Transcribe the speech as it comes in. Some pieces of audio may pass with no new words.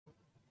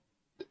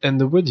In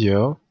the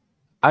video,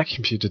 I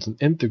computed an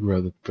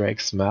integral that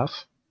breaks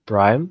math.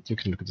 Brian, you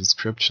can look at the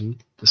description,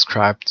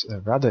 described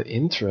a rather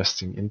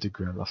interesting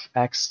integral of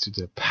x to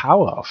the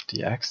power of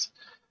dx,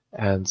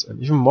 and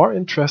an even more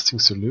interesting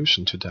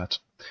solution to that.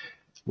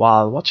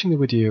 While watching the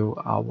video,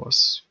 I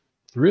was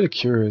really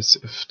curious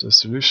if the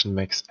solution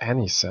makes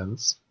any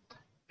sense,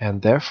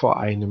 and therefore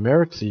I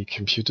numerically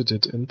computed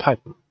it in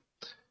Python.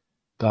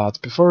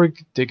 But before we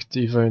dig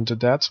deeper into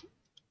that,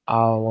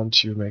 I want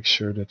to make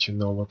sure that you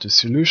know what the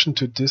solution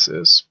to this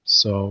is.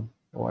 So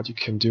what you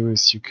can do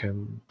is you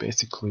can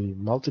basically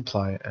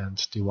multiply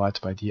and divide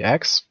by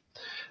dx,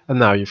 and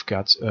now you've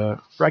got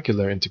a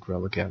regular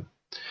integral again.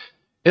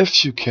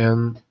 If you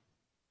can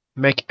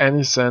make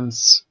any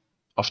sense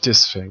of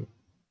this thing.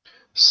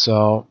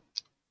 So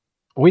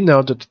we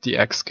know that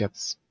dx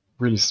gets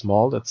really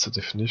small, that's the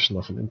definition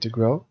of an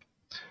integral.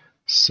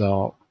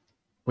 So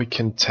we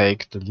can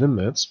take the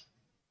limit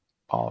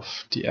of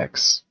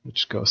dx,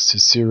 which goes to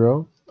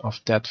 0, of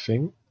that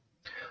thing.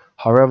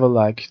 However,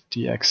 like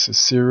dx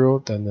is 0,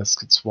 then this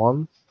gets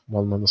 1.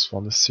 1 minus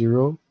 1 is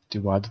 0,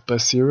 divided by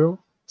 0.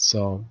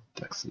 So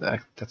that's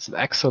an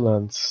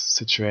excellent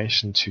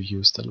situation to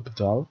use the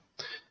L'Hopital.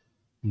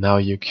 Now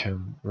you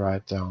can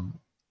write down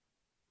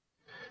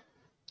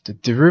the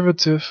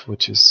derivative,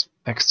 which is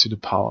x to the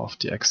power of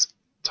dx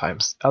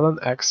times ln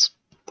x.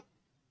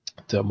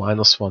 The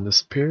minus 1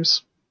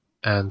 disappears,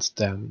 and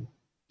then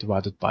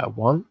divided by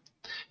 1.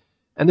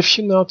 And if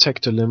you now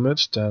take the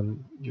limit,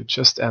 then you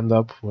just end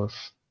up with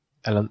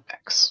ln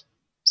x.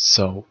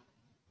 So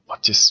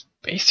what this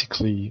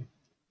basically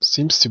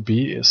seems to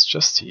be is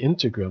just the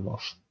integral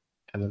of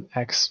ln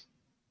x.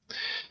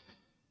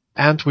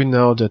 And we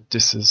know that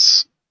this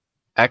is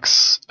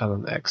x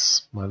ln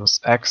x minus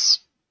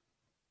x,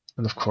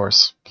 and of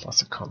course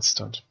plus a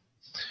constant.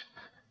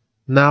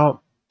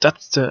 Now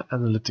that's the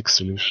analytic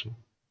solution,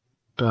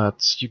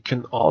 but you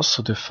can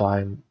also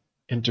define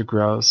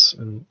integrals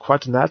in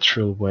quite a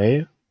natural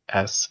way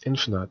as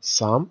infinite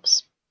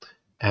sums,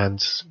 and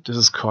this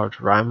is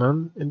called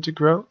Riemann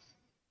integral.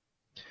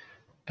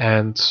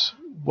 And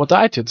what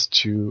I did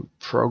to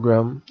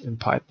program in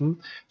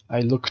Python,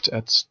 I looked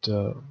at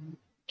the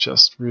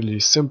just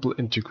really simple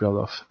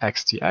integral of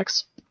x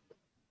dx,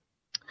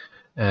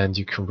 and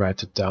you can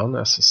write it down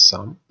as a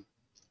sum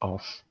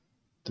of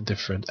the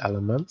different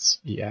elements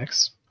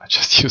ex. I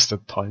just used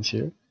that point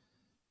here,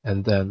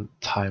 and then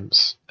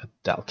times a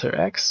delta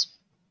x.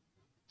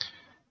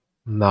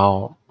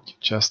 Now you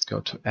just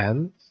go to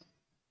n,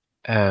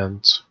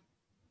 and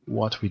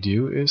what we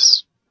do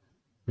is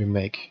we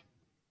make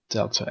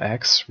delta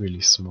x really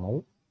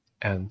small,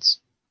 and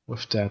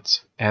with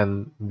that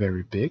n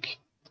very big.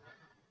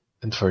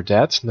 And for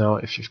that, now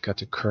if you've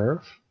got a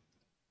curve,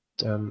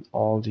 then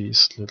all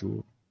these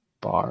little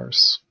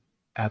bars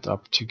add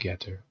up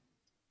together.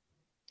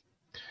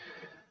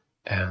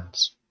 And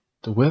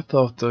the width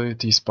of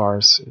these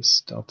bars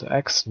is delta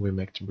x, and we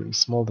make them really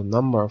small. The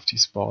number of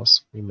these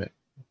bars, we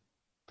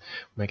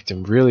make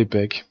them really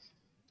big,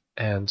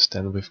 and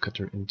then we've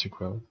got our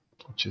integral,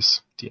 which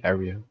is the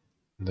area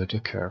under the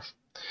curve.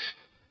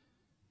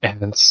 And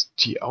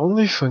the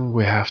only thing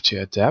we have to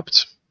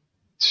adapt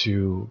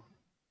to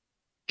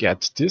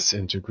get this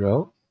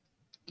integral,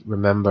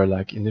 remember,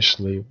 like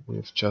initially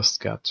we've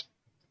just got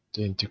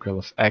the integral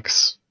of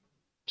x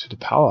to the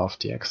power of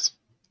dx.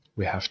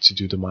 We have to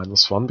do the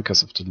minus 1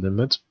 because of the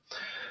limit.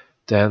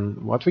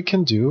 Then what we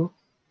can do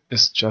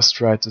is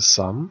just write the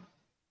sum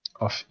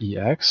of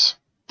ex,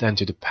 then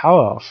to the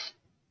power of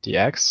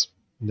dx,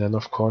 and then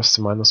of course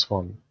the minus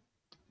 1.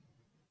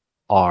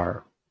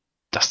 Or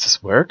does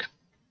this work?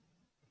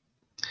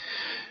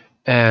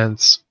 And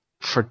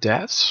for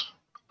that,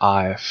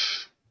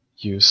 I've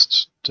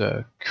used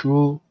the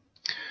cool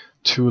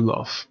tool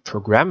of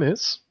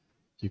BriTheMathGuy.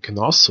 You can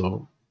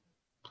also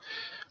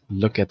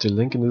look at the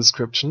link in the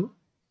description.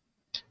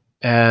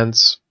 And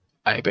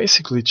I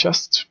basically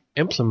just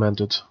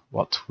implemented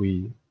what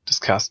we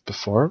discussed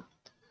before.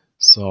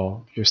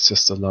 So here's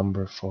just a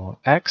number for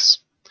x.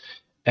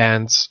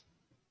 And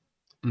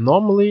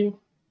normally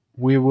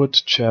we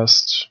would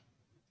just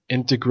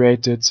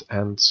integrate it,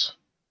 and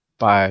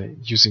by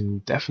using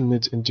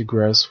definite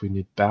integrals we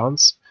need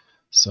bounds.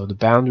 So the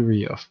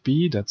boundary of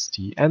b, that's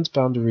the end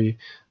boundary,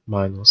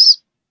 minus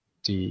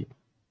the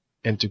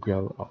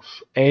integral of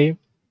a,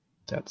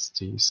 that's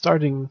the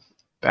starting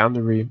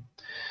boundary.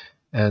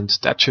 And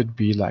that should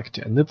be like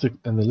the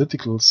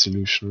analytical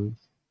solution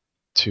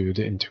to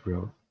the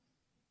integral.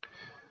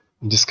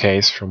 In this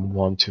case, from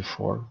 1 to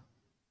 4.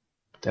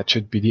 That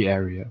should be the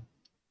area.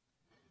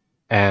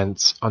 And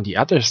on the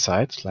other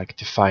side, like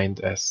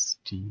defined as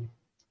the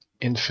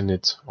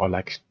infinite or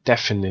like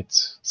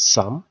definite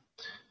sum,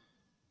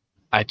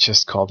 I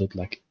just called it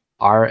like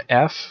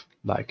RF,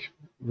 like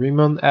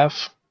Riemann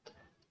f.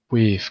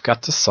 We've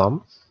got the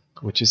sum,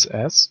 which is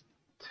s.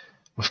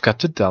 We've got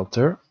the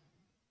delta.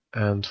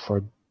 And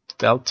for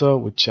delta,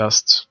 we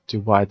just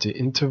divide the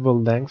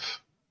interval length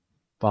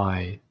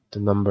by the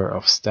number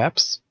of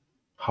steps,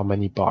 how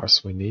many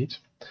bars we need.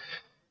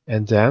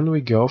 And then we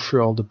go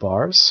through all the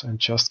bars and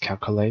just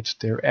calculate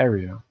their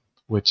area,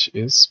 which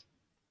is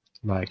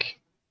like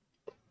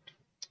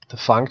the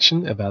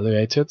function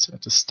evaluated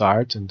at the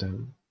start and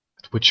then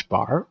at which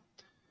bar.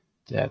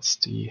 That's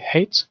the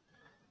height,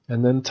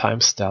 and then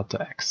times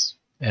delta x.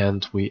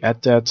 And we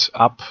add that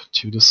up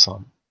to the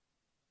sum.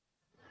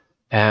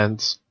 And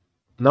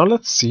now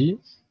let's see,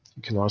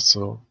 you can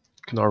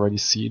already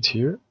see it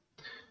here,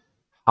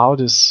 how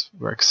this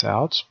works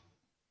out,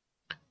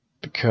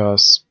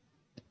 because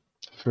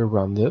if we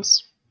run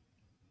this,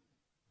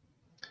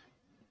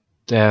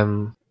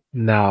 then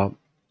now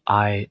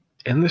I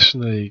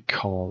initially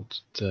called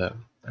the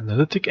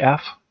analytic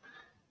f,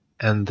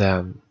 and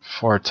then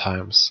 4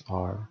 times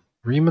our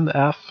Riemann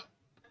f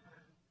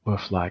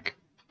with like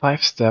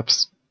 5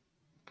 steps,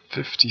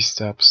 50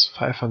 steps,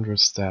 500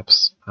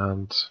 steps,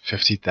 and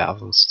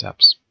 50,000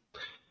 steps.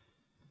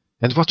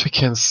 And what we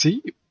can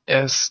see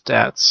is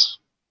that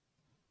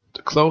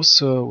the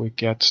closer we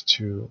get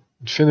to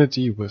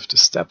infinity with the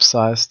step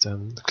size,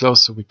 then the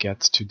closer we get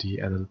to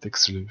the analytic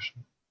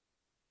solution.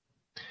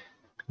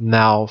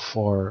 Now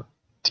for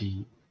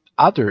the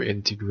other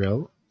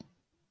integral,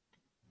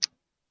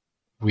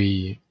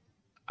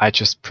 I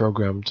just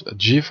programmed a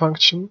g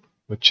function,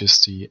 which is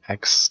the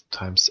x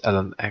times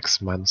ln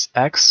x minus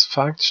x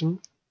function.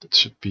 That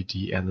should be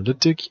the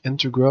analytic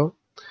integral.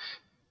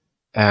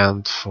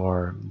 And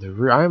for the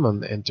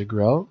Riemann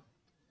integral,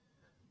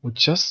 we're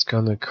just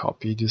gonna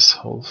copy this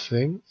whole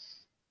thing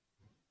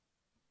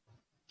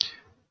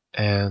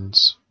and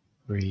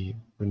we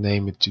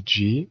rename it to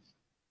g.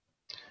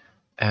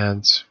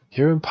 And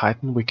here in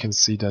Python we can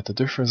see that the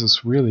difference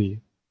is really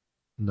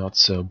not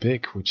so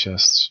big. We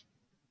just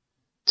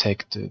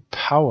take the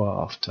power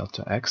of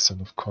delta x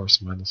and of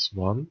course minus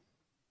 1.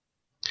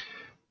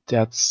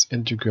 That's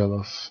integral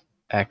of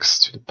x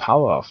to the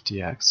power of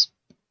dx.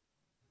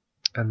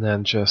 And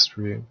then just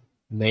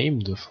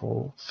rename the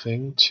whole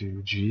thing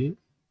to g.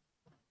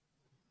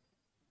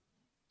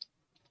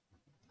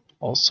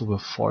 Also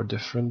with 4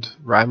 different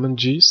Riemann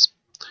g's.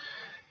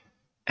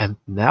 And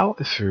now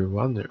if you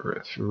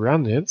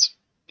run it,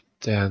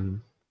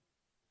 then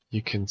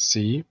you can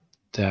see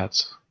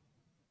that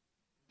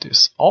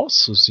this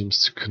also seems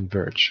to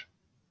converge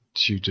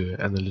to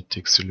the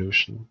analytic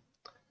solution.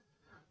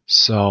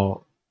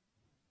 So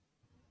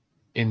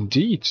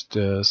indeed,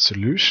 the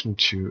solution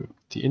to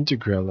the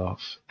integral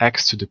of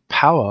x to the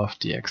power of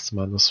dx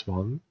minus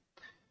 1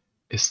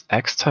 is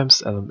x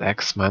times ln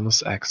x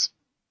minus x.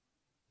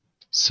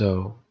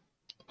 So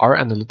our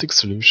analytic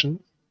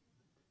solution,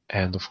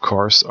 and of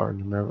course our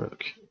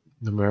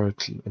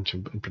numerical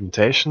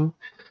implementation,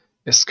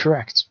 is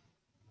correct.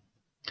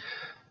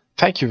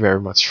 Thank you very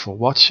much for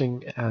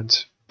watching,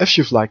 and if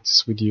you've liked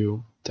this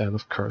video, then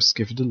of course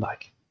give it a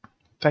like.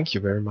 Thank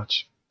you very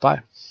much.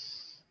 Bye.